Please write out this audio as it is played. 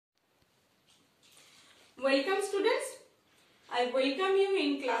Welcome students. I welcome you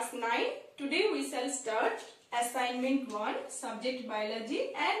in class 9. Today we shall start assignment 1 subject biology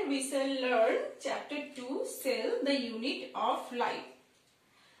and we shall learn chapter 2 cell, the unit of life.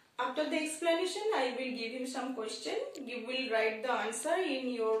 After the explanation I will give you some question. You will write the answer in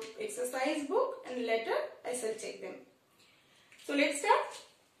your exercise book and later I shall check them. So let's start.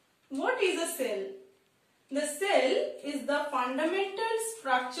 What is a cell? The cell is the fundamental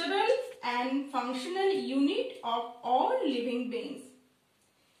structural and functional unit of all living beings.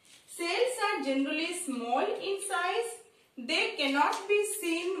 Cells are generally small in size. They cannot be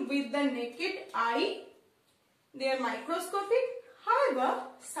seen with the naked eye. They are microscopic. However,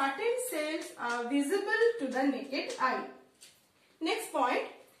 certain cells are visible to the naked eye. Next point.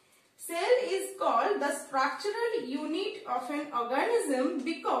 Cell is called the structural unit of an organism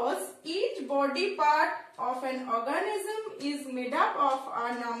because each body part of an organism is made up of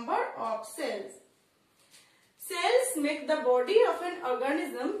a number of cells. Cells make the body of an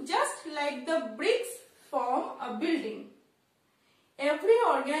organism just like the bricks form a building. Every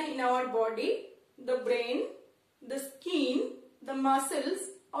organ in our body, the brain, the skin, the muscles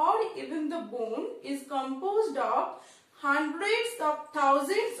or even the bone is composed of hundreds of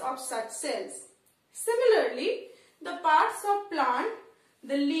thousands of such cells. Similarly, the parts of plant,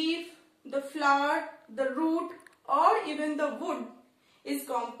 the leaf, the flower, the root or even the wood is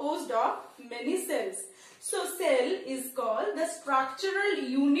composed of many cells. So, cell is called the structural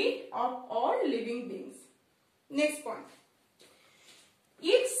unit of all living beings. Next point.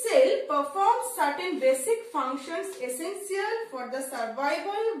 Each cell performs certain basic functions essential for the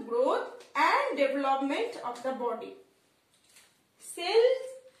survival, growth and development of the body.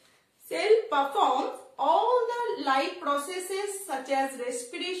 Cell performs all the life processes such as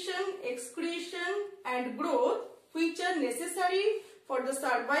respiration, excretion and growth which are necessary for the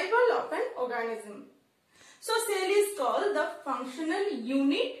survival of an organism. So, cell is called the functional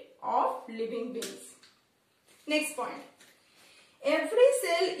unit of living beings. Next point. Every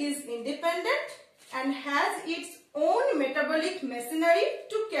cell is independent and has its own metabolic machinery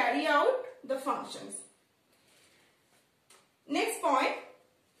to carry out the functions. Next point.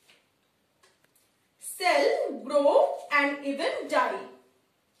 Cells grow and even die.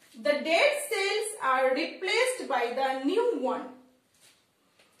 The dead cells are replaced by the new one.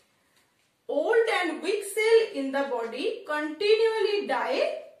 Old and weak cells in the body continually die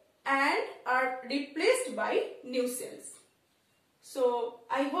and are replaced by new cells. So,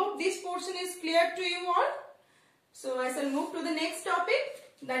 I hope this portion is clear to you all. So, I shall move to the next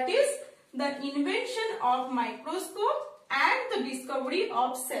topic, that is the invention of microscope and the discovery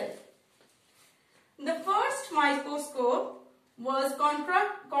of cell. The first microscope was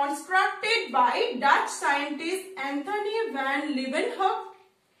constructed by Dutch scientist Anthony van Leeuwenhoek.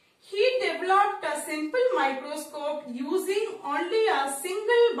 He developed a simple microscope using only a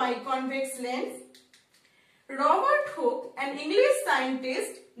single biconvex lens. Robert Hooke, an English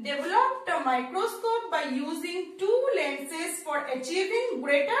scientist, developed a microscope by using two lenses for achieving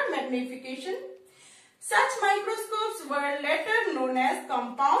greater magnification. Such microscopes were later known as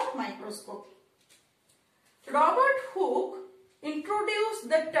compound microscope. Robert Hooke introduced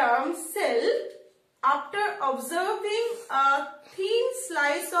the term cell after observing a thin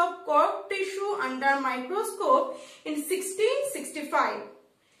slice of cork tissue under microscope in 1665.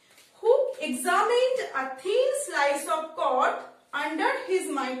 Hooke examined a thin slice of cork under his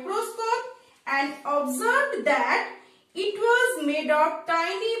microscope and observed that it was made of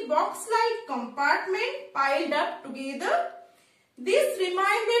tiny box-like compartments piled up together. This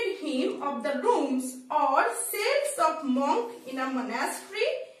reminded him of the rooms or cells of monks in a monastery,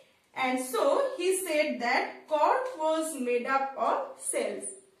 and so he said that cork was made up of cells.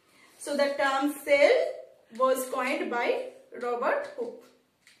 So the term cell was coined by Robert Hooke.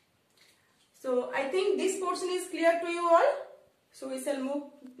 So I think this portion is clear to you all. So we shall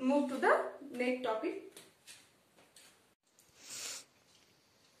move to the next topic.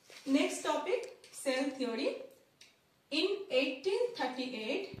 Next topic, cell theory. In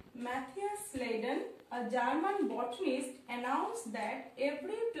 1838, Matthias Sladen, a German botanist, announced that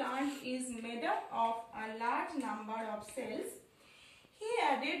every plant is made up of a large number of cells. He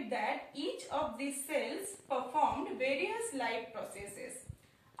added that each of these cells performed various life processes.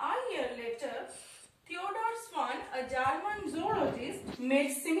 A year later, Theodor Swan, a German zoologist,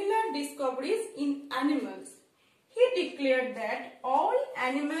 made similar discoveries in animals. He declared that all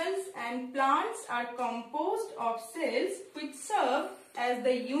animals and plants are composed of cells which serve as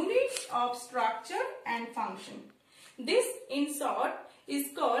the units of structure and function. This, in short, is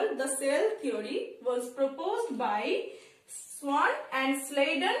called the cell theory, was proposed by Swan and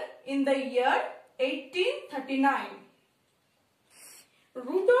Sladen in the year 1839.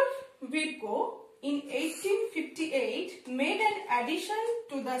 Rudolf Virchow in 1858 made an addition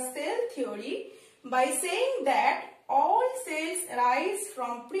to the cell theory by saying that all cells arise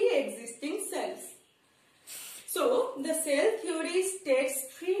from pre-existing cells. So, the cell theory states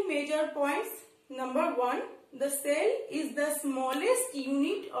three major points. Number one, the cell is the smallest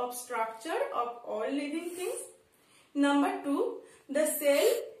unit of structure of all living things. Number two, the cell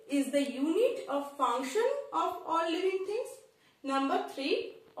is the unit of function of all living things. Number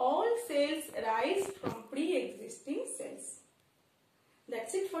three, all cells arise from pre-existing cells.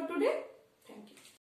 That's it for today. Thank you.